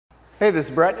Hey, this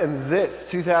is Brett, and this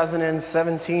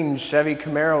 2017 Chevy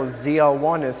Camaro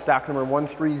ZL1 is stock number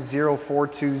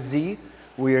 13042Z.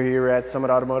 We are here at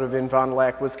Summit Automotive in Fond du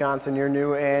Lac, Wisconsin, your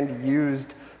new and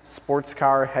used sports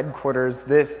car headquarters.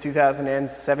 This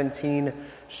 2017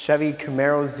 Chevy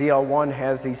Camaro ZL1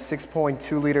 has the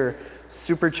 6.2-liter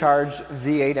supercharged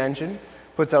V8 engine,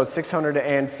 puts out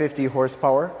 650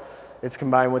 horsepower. It's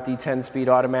combined with the 10-speed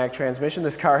automatic transmission.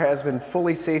 This car has been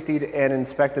fully safetied and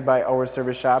inspected by our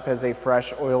service shop, has a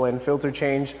fresh oil and filter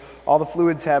change. All the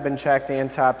fluids have been checked and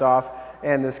topped off,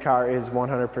 and this car is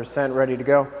 100% ready to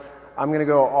go. I'm gonna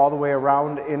go all the way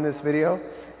around in this video.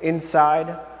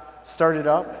 Inside, start it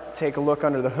up, take a look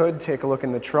under the hood, take a look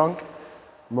in the trunk.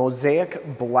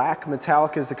 Mosaic black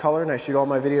metallic is the color, and I shoot all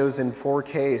my videos in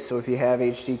 4K, so if you have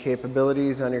HD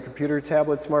capabilities on your computer,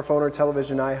 tablet, smartphone, or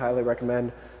television, I highly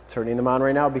recommend turning them on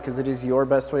right now because it is your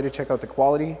best way to check out the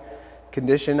quality,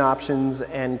 condition, options,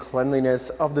 and cleanliness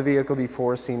of the vehicle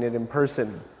before seeing it in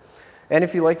person. And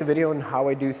if you like the video and how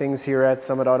I do things here at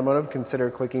Summit Automotive,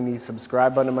 consider clicking the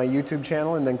subscribe button on my YouTube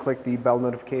channel and then click the bell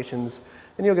notifications,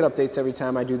 and you'll get updates every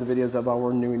time I do the videos of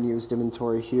our new and used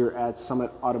inventory here at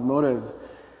Summit Automotive.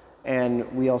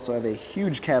 And we also have a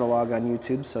huge catalog on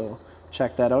YouTube, so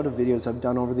check that out of videos I've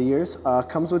done over the years.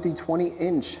 Comes with the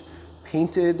 20-inch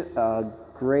painted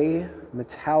gray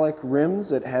metallic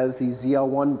rims. It has the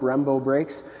ZL1 Brembo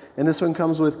brakes, and this one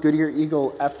comes with Goodyear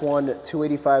Eagle F1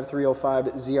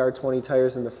 285/305 ZR20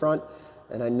 tires in the front.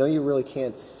 And I know you really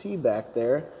can't see back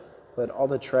there, but all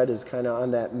the tread is kind of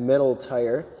on that middle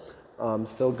tire.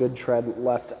 Still good tread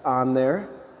left on there.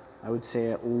 I would say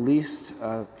at least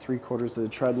 3/4 of the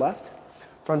tread left.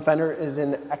 Front fender is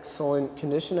in excellent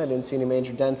condition. I didn't see any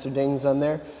major dents or dings on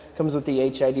there. Comes with the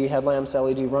HID headlamps,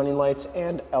 LED running lights,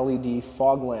 and LED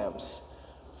fog lamps.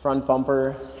 Front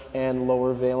bumper and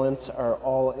lower valence are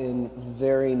all in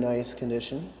very nice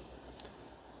condition.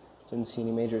 Didn't see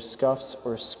any major scuffs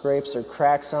or scrapes or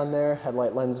cracks on there.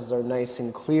 Headlight lenses are nice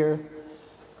and clear.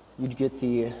 You'd get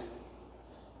the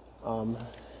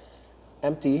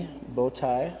empty bow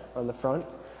tie on the front.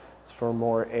 It's for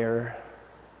more air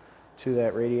to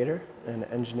that radiator and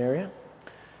engine area.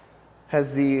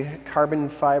 Has the carbon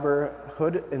fiber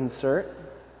hood insert,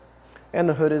 and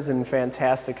the hood is in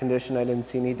fantastic condition. I didn't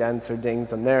see any dents or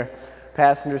dings on there.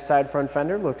 Passenger side front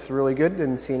fender looks really good.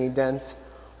 Didn't see any dents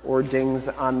or dings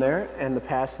on there. And the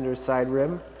passenger side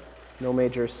rim, no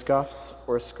major scuffs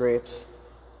or scrapes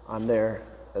on there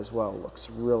as well. Looks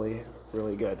really,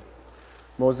 really good.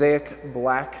 Mosaic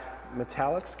black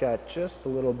metallic's got just a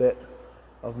little bit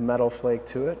of metal flake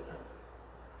to it.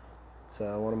 It's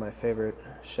one of my favorite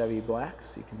Chevy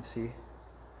blacks. You can see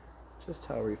just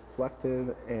how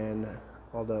reflective and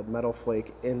all the metal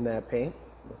flake in that paint.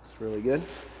 Looks really good.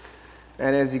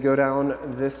 And as you go down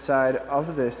this side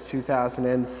of this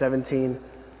 2017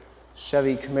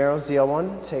 Chevy Camaro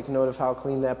ZL1, take note of how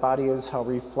clean that body is, how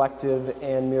reflective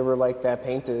and mirror-like that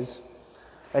paint is.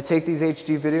 I take these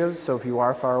HD videos, so if you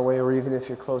are far away or even if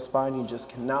you're close by and you just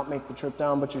cannot make the trip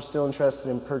down but you're still interested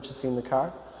in purchasing the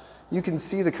car, you can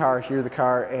see the car, hear the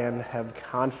car, and have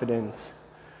confidence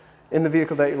in the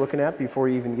vehicle that you're looking at before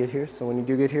you even get here. So when you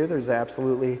do get here, there's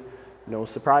absolutely no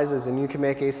surprises, and you can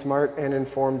make a smart and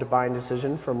informed buying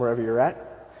decision from wherever you're at.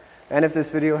 And if this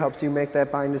video helps you make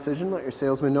that buying decision, let your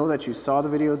salesman know that you saw the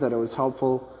video, that it was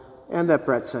helpful, and that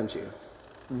Brett sent you.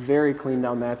 Very clean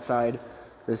down that side.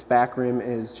 This back rim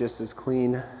is just as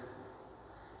clean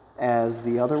as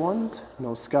the other ones.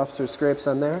 No scuffs or scrapes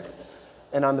on there.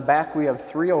 And on the back, we have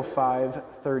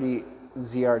 305/30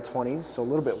 ZR20s, so a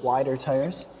little bit wider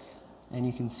tires. And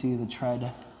you can see the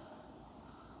tread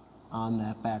on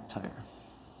that back tire.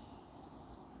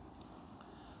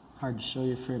 Hard to show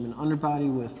you frame and underbody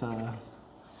with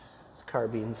this car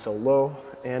being so low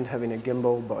and having a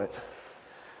gimbal, but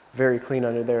very clean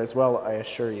under there as well, I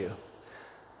assure you.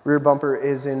 Rear bumper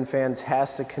is in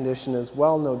fantastic condition as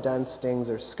well. No dents, stings,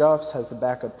 or scuffs. Has the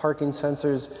backup parking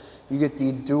sensors. You get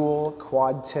the dual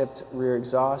quad-tipped rear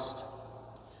exhaust.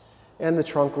 And the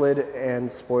trunk lid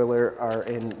and spoiler are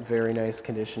in very nice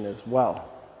condition as well.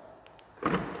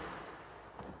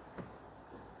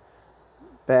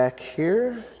 Back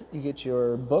here, you get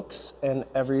your books and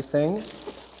everything.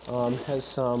 Has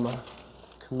some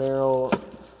Camaro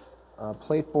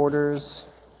plate borders.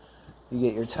 You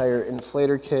get your tire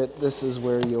inflator kit. This is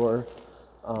where your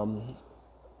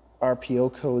RPO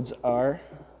codes are.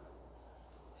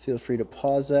 Feel free to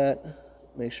pause that.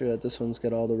 Make sure that this one's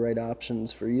got all the right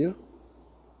options for you.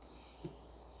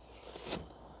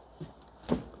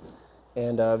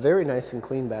 And very nice and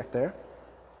clean back there.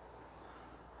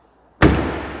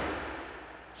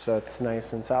 So it's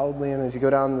nice and solidly. And as you go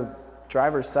down the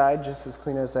driver's side, just as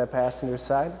clean as that passenger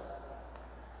side.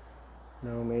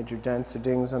 No major dents or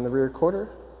dings on the rear quarter.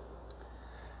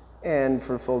 And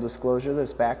for full disclosure,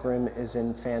 this back rim is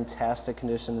in fantastic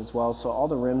condition as well. So all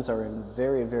the rims are in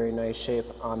very, very nice shape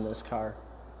on this car.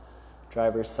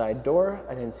 Driver's side door,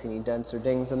 I didn't see any dents or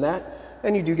dings in that.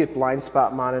 And you do get blind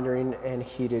spot monitoring and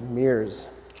heated mirrors.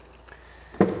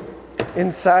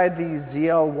 Inside, the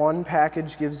ZL1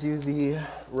 package gives you the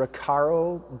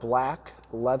Recaro black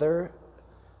leather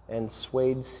and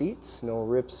suede seats. No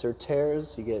rips or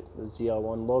tears. You get the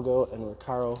ZL1 logo and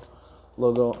Recaro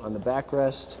logo on the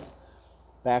backrest.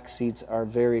 Back seats are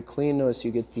very clean. Notice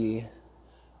you get the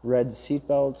red seat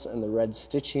belts and the red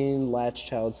stitching, latch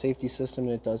child safety system,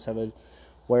 and it does have a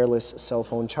wireless cell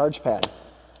phone charge pad.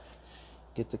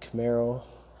 Get the Camaro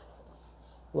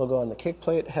logo on the kick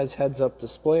plate, has heads-up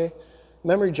display.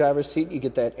 Memory driver's seat, you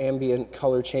get that ambient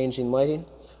color changing lighting,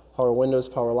 power windows,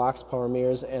 power locks, power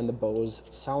mirrors, and the Bose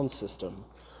sound system.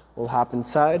 We'll hop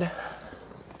inside,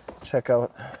 check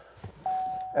out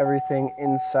everything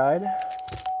inside.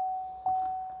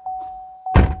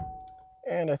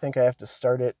 And I think I have to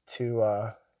start it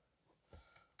to,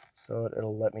 so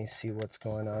it'll let me see what's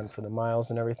going on for the miles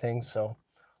and everything. So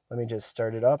let me just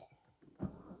start it up.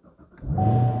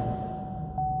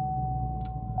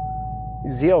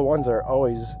 ZL1s are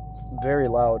always very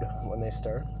loud when they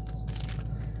start.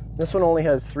 This one only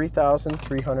has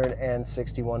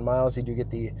 3,361 miles. You do get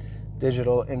the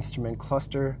digital instrument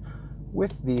cluster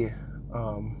with the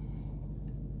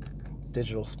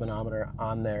digital speedometer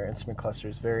on there. Instrument cluster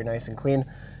is very nice and clean.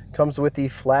 Comes with the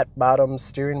flat bottom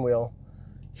steering wheel,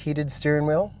 heated steering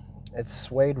wheel. It's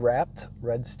suede wrapped,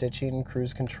 red stitching,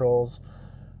 cruise controls,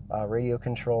 radio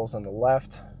controls on the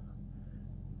left,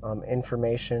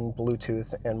 information,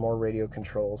 Bluetooth, and more radio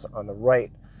controls on the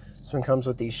right. This one comes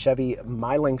with the Chevy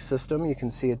MyLink system. You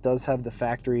can see it does have the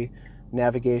factory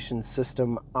navigation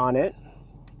system on it.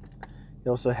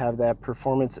 You also have that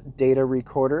performance data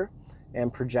recorder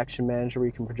and projection manager where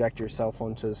you can project your cell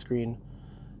phone to the screen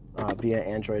via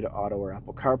Android Auto or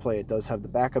Apple CarPlay. It does have the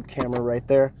backup camera right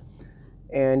there.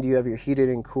 And you have your heated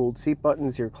and cooled seat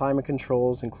buttons, your climate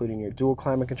controls, including your dual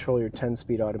climate control, your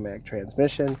 10-speed automatic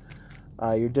transmission,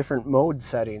 your different mode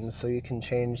settings. So you can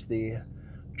change the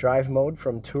drive mode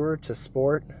from tour to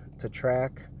sport to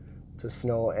track to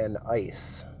snow and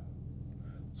ice.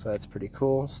 So that's pretty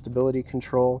cool. Stability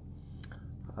control,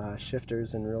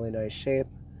 shifters in really nice shape.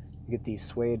 You get the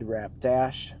suede wrap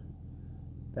dash.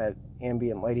 That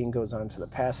ambient lighting goes onto the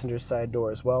passenger side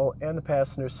door as well, and the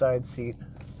passenger side seat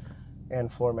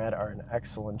and floor mat are in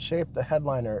excellent shape. The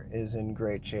headliner is in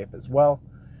great shape as well.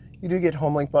 You do get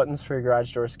Homelink buttons for your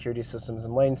garage door security systems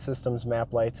and lane systems,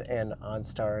 map lights, and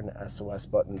OnStar and SOS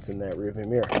buttons in that rearview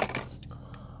mirror.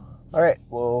 All right,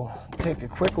 we'll take a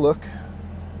quick look.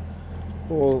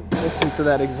 We'll listen to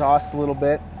that exhaust a little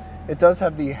bit. It does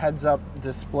have the heads-up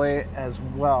display as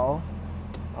well.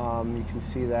 You can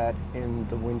see that in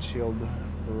the windshield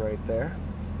right there.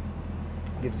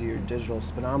 Gives you your digital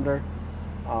speedometer.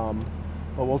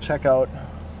 But we'll check out.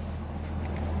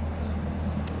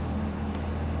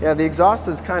 Yeah, the exhaust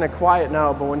is kind of quiet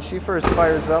now, but when she first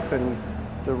fires up and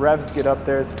the revs get up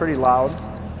there, it's pretty loud.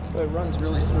 But it runs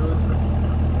really smooth.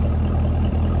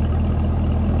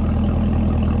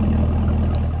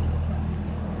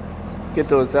 Get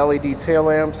those LED tail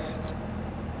lamps.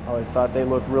 Always thought they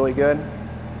looked really good.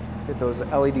 Get those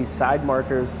LED side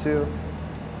markers too.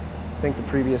 I think the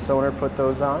previous owner put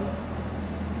those on.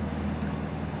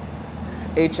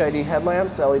 HID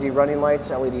headlamps, LED running lights,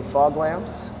 LED fog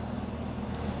lamps.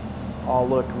 All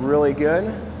look really good.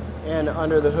 And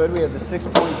under the hood we have the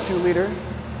 6.2 liter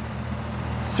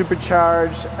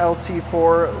Supercharged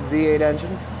LT4 V8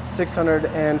 engine,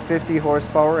 650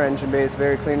 horsepower, engine base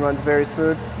very clean, runs very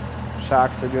smooth.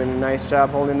 Shocks are doing a nice job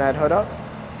holding that hood up.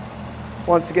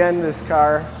 Once again, this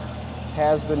car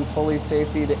has been fully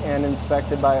safetied and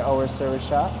inspected by our service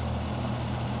shop.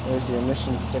 There's your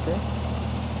emission sticker.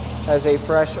 Has a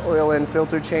fresh oil and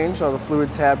filter change. All the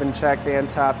fluids have been checked and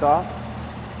topped off.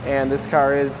 And this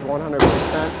car is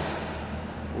 100%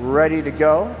 ready to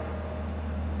go.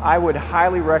 I would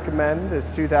highly recommend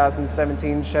this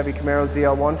 2017 Chevy Camaro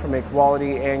ZL1 from a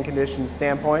quality and condition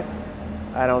standpoint.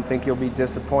 I don't think you'll be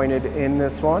disappointed in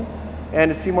this one. And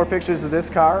to see more pictures of this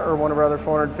car or one of our other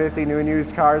 450 new and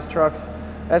used cars, trucks,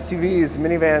 SUVs,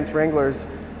 minivans, Wranglers,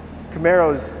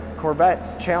 Camaros,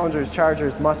 Corvettes, Challengers,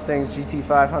 Chargers, Mustangs,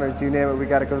 GT500s, you name it, we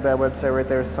got to go to that website right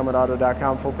there,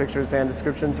 summitauto.com. Full pictures and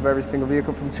descriptions of every single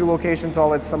vehicle from 2 locations,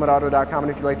 all at summitauto.com.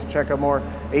 And if you'd like to check out more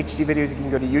HD videos, you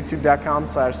can go to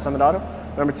youtube.com/summitauto.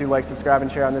 Remember to like, subscribe,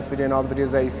 and share on this video and all the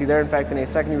videos that you see there. In fact, in a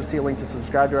second, you will see a link to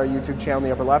subscribe to our YouTube channel in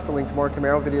the upper left, a link to more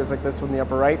Camaro videos like this one in the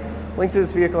upper right, link to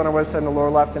this vehicle on our website in the lower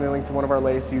left, and a link to one of our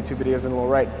latest YouTube videos in the lower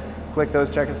right. Click those,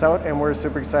 check us out, and we're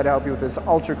super excited to help you with this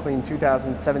ultra clean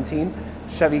 2017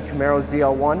 Chevy Camaro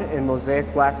ZL1 in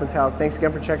Mosaic Black Metallic. Thanks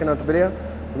again for checking out the video.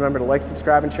 Remember to like,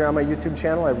 subscribe, and share on my YouTube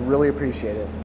channel. I really appreciate it.